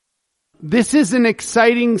This is an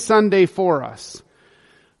exciting Sunday for us.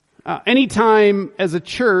 Anytime as a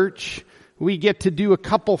church, we get to do a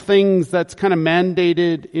couple things that's kind of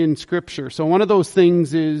mandated in Scripture. So one of those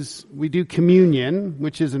things is we do communion,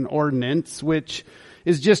 which is an ordinance, which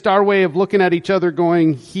is just our way of looking at each other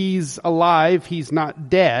going, he's alive, he's not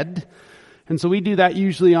dead. And so we do that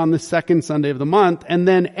usually on the second Sunday of the month. And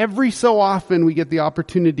then every so often we get the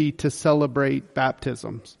opportunity to celebrate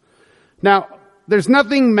baptisms. Now, there's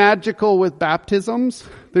nothing magical with baptisms.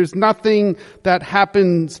 There's nothing that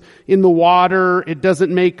happens in the water. It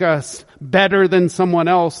doesn't make us better than someone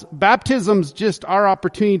else. Baptism's just our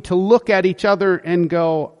opportunity to look at each other and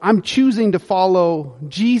go, I'm choosing to follow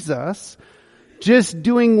Jesus, just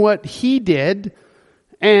doing what he did.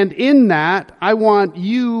 And in that, I want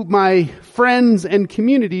you, my friends and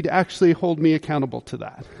community, to actually hold me accountable to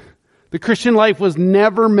that. The Christian life was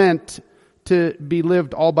never meant to be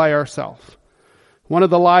lived all by ourselves. One of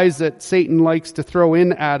the lies that Satan likes to throw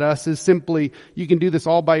in at us is simply, you can do this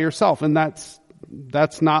all by yourself. And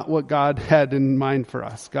that's not what God had in mind for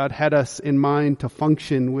us. God had us in mind to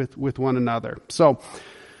function with one another. So,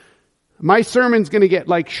 my sermon's going to get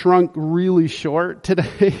shrunk really short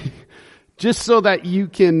today, just so that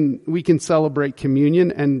we can celebrate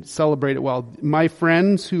communion and celebrate it well. My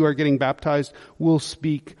friends who are getting baptized will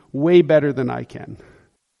speak way better than I can.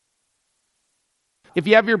 If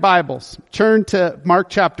you have your Bibles, turn to Mark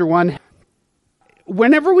chapter 1.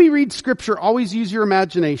 Whenever we read Scripture, always use your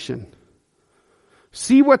imagination.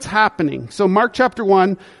 See what's happening. So Mark chapter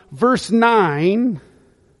 1, verse 9.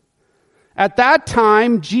 At that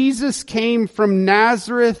time, Jesus came from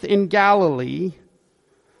Nazareth in Galilee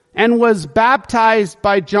and was baptized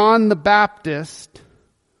by John the Baptist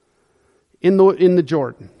in the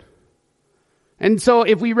Jordan. And so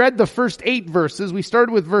if we read the first 8 verses, we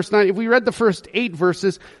started with verse 9. If we read the first 8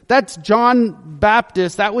 verses, that's John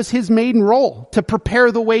Baptist. That was his main role, to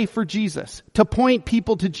prepare the way for Jesus, to point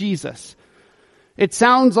people to Jesus. It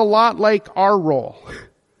sounds a lot like our role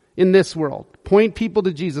in this world. Point people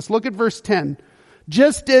to Jesus. Look at verse 10.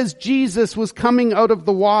 Just as Jesus was coming out of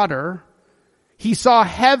the water, he saw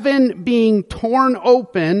heaven being torn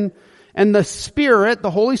open and the Spirit, the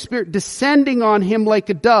Holy Spirit, descending on him like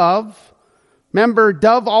a dove. Remember,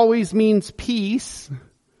 dove always means peace.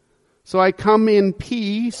 So I come in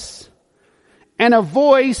peace. And a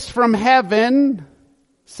voice from heaven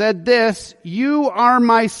said this, "You are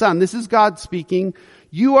my son." This is God speaking.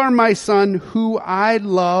 "You are my son who I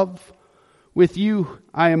love. With you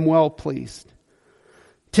I am well pleased."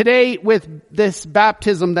 Today, with this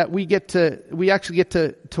baptism that we actually get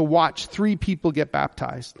to watch 3 people get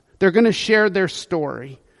baptized. They're going to share their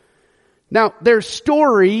story. Now, their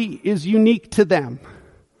story is unique to them.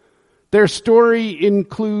 Their story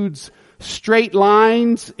includes straight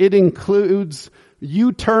lines. It includes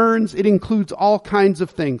U-turns. It includes all kinds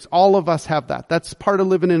of things. All of us have that. That's part of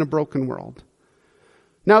living in a broken world.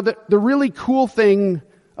 Now, the really cool thing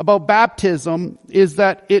about baptism is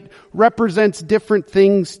that it represents different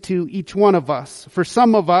things to each one of us. For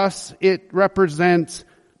some of us, it represents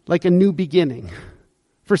like a new beginning.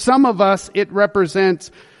 For some of us, it represents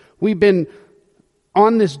we've been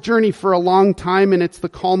on this journey for a long time, and it's the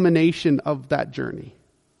culmination of that journey.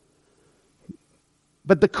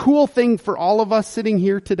 But the cool thing for all of us sitting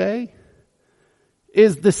here today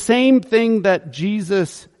is the same thing that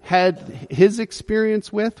Jesus had his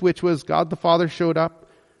experience with, which was God the Father showed up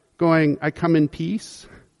going, "I come in peace."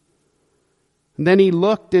 And then he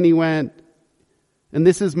looked and he went, "And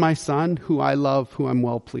this is my son who I love, who I'm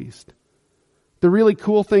well pleased." The really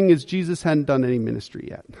cool thing is Jesus hadn't done any ministry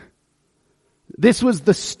yet. This was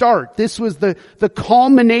the start. This was the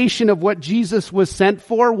culmination of what Jesus was sent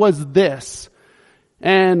for, was this.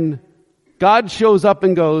 And God shows up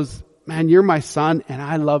and goes, "Man, you're my son and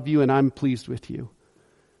I love you and I'm pleased with you."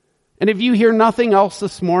 And if you hear nothing else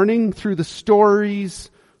this morning through the stories,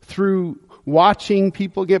 through watching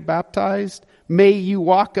people get baptized, may you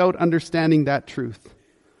walk out understanding that truth.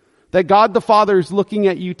 That God the Father is looking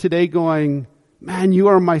at you today going, "Man, you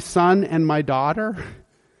are my son and my daughter.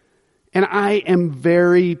 And I am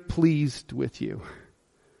very pleased with you."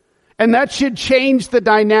 And that should change the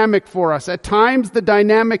dynamic for us. At times, the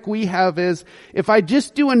dynamic we have is, if I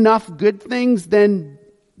just do enough good things, then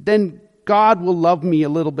God will love me a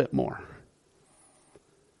little bit more.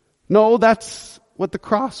 No, that's what the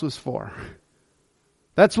cross was for.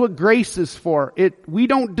 That's what grace is for. We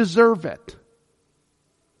don't deserve it.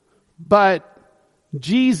 But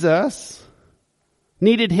Jesus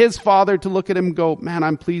needed his Father to look at him and go, "Man,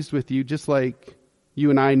 I'm pleased with you," just like you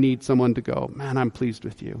and I need someone to go, "Man, I'm pleased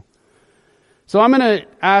with you." So I'm going to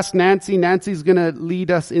ask Nancy. Nancy's going to lead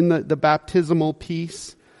us in the baptismal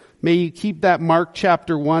piece. May you keep that Mark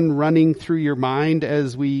chapter 1 running through your mind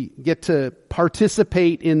as we get to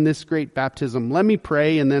participate in this great baptism. Let me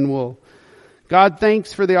pray and then God,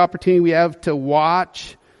 thanks for the opportunity we have to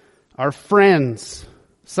watch our friends.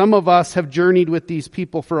 Some of us have journeyed with these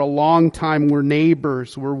people for a long time. We're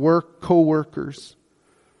neighbors. We're co-workers.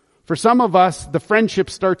 For some of us, the friendship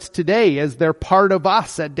starts today as they're part of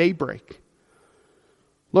us at daybreak.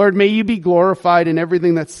 Lord, may you be glorified in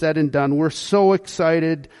everything that's said and done. We're so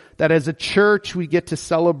excited that as a church we get to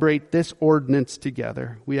celebrate this ordinance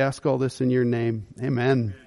together. We ask all this in your name. Amen.